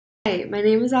Hi, my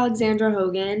name is Alexandra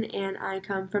Hogan, and I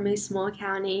come from a small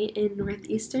county in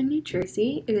northeastern New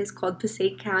Jersey. It is called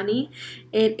Passaic County.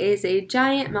 It is a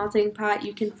giant melting pot.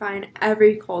 You can find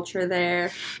every culture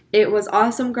there. It was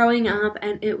awesome growing up,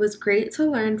 and it was great to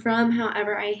learn from.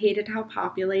 However, I hated how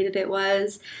populated it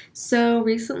was. So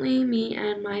recently, me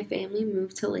and my family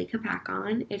moved to Lake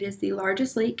Hopatcong. It is the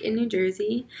largest lake in New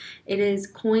Jersey. It is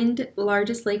coined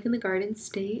largest lake in the Garden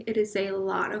State. It is a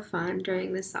lot of fun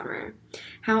during the summer.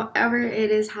 However, it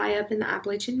is high up in the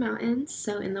Appalachian Mountains,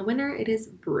 so in the winter it is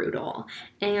brutal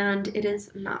and it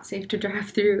is not safe to drive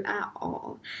through at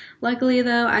all. Luckily,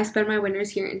 though, I spend my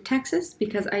winters here in Texas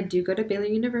because I do go to Baylor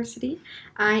University.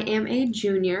 I am a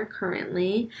junior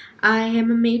currently. I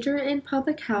am a major in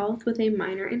public health with a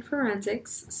minor in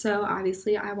forensics, so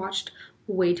obviously I watched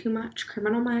way too much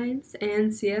Criminal Minds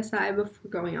and CSI before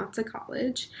going off to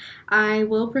college. I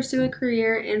will pursue a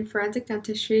career in forensic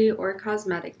dentistry or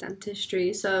cosmetic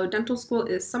dentistry, so dental school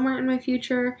is somewhere in my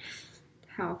future.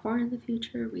 How far in the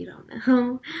future, we don't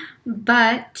know.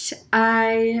 But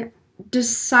I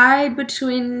decide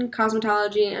between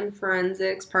cosmetology and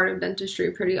forensics, part of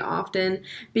dentistry, pretty often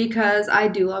because I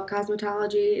do love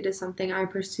cosmetology. It is something I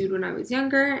pursued when I was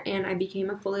younger, and I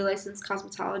became a fully licensed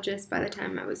cosmetologist by the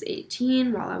time I was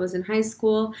 18 while I was in high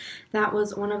school. That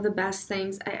was one of the best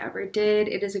things I ever did.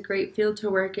 It is a great field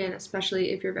to work in, especially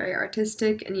if you're very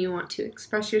artistic and you want to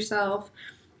express yourself.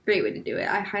 Great way to do it.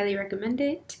 I highly recommend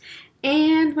it.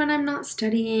 And when I'm not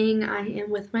studying, I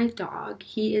am with my dog.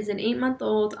 He is an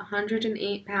 8-month-old,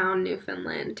 108-pound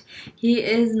Newfoundland. He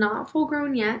is not full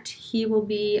grown yet. He will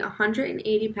be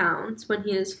 180 pounds when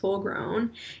he is full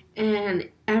grown, and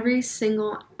every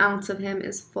single ounce of him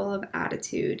is full of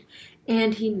attitude,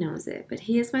 and he knows it. But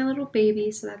he is my little baby,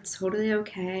 so that's totally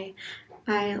okay.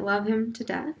 I love him to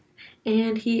death,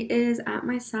 and he is at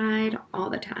my side all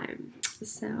the time.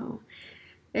 So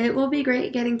it will be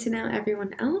great getting to know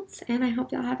everyone else, and I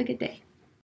hope y'all have a good day.